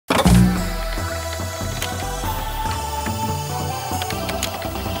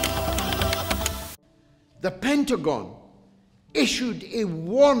the Pentagon issued a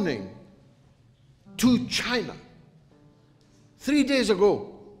warning to China 3 days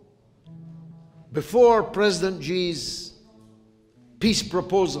ago, before President Xi's peace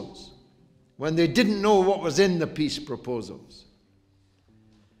proposals, when they didn't know what was in the peace proposals.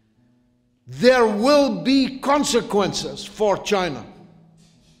 There will be consequences for China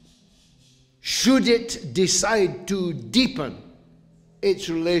should it decide to deepen its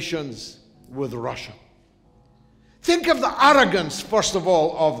relations with Russia. Think of the arrogance, first of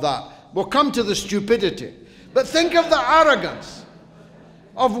all, of that. We'll come to the stupidity. But think of the arrogance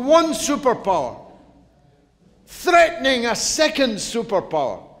of one superpower threatening a second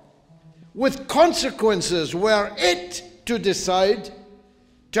superpower with consequences were it to decide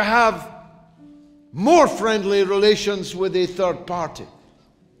to have more friendly relations with a third party.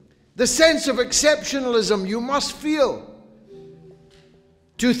 The sense of exceptionalism you must feel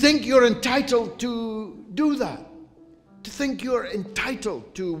to think you're entitled to do that, to think you're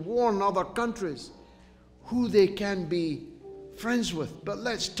entitled to warn other countries who they can be friends with. But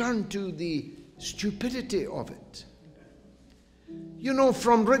let's turn to the stupidity of it. You know,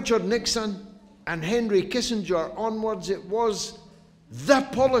 from Richard Nixon and Henry Kissinger onwards, it was the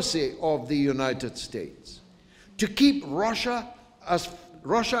policy of the United States to keep Russia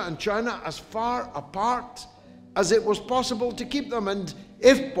and China as far apart as it was possible to keep them, and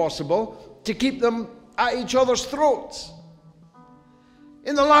if possible, to keep them at each other's throats.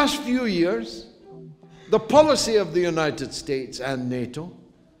 In the last few years, the policy of the United States and NATO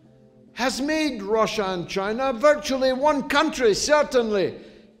has made Russia and China virtually one country, certainly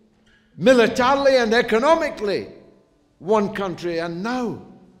militarily and economically one country. And now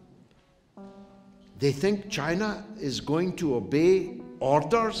they think China is going to obey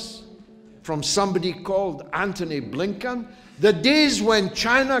orders from somebody called Antony Blinken. The days when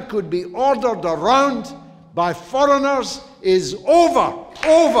China could be ordered around by foreigners is over,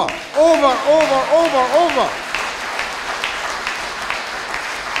 over, over, over, over, over.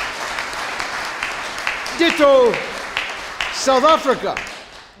 Ditto South Africa.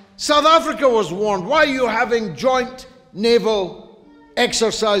 South Africa was warned, why are you having joint naval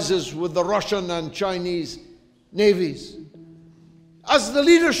exercises with the Russian and Chinese navies? As the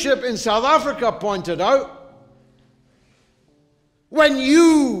leadership in South Africa pointed out, when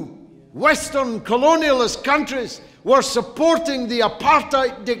you Western colonialist countries were supporting the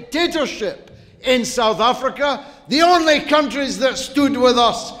apartheid dictatorship in South Africa, the only countries that stood with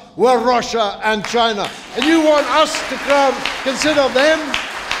us were Russia and China. And you want us to consider them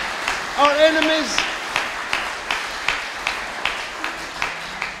our enemies?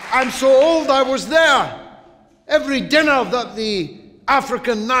 I'm so old, I was there. Every dinner that the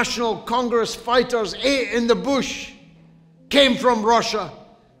African National Congress fighters ate in the bush came from Russia.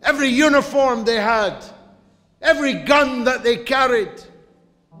 Every uniform they had, every gun that they carried,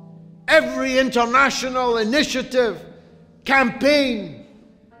 every international initiative, campaign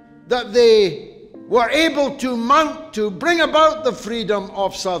that they were able to mount to bring about the freedom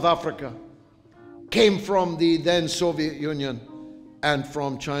of South Africa came from the then Soviet Union and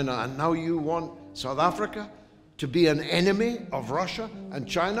from China. And now you want South Africa to be an enemy of Russia and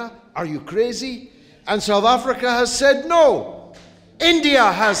China? Are you crazy? And South Africa has said no.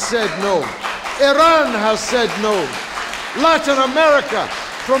 India has said no. Iran has said no. Latin America,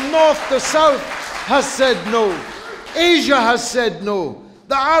 from north to south, has said no. Asia has said no.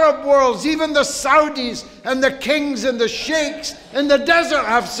 The Arab worlds, even the Saudis and the kings and the sheikhs in the desert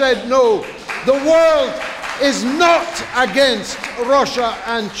have said no. The world is not against Russia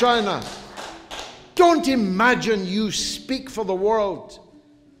and China. Don't imagine you speak for the world.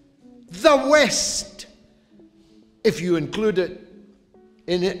 The West, if you include it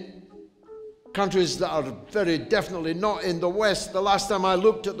in it, countries that are very definitely not in the West. The last time I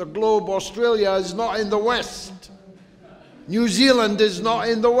looked at the globe, Australia is not in the West. New Zealand is not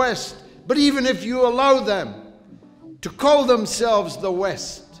in the West. But even if you allow them to call themselves the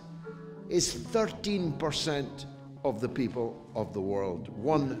West, is 13% of the people of the world.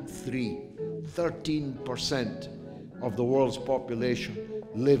 13% of the world's population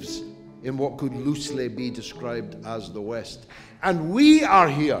lives in what could loosely be described as the West. And we are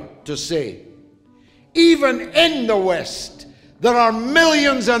here to say, even in the West, there are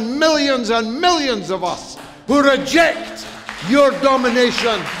millions and millions and millions of us who reject your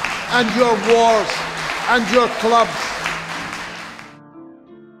domination and your wars and your clubs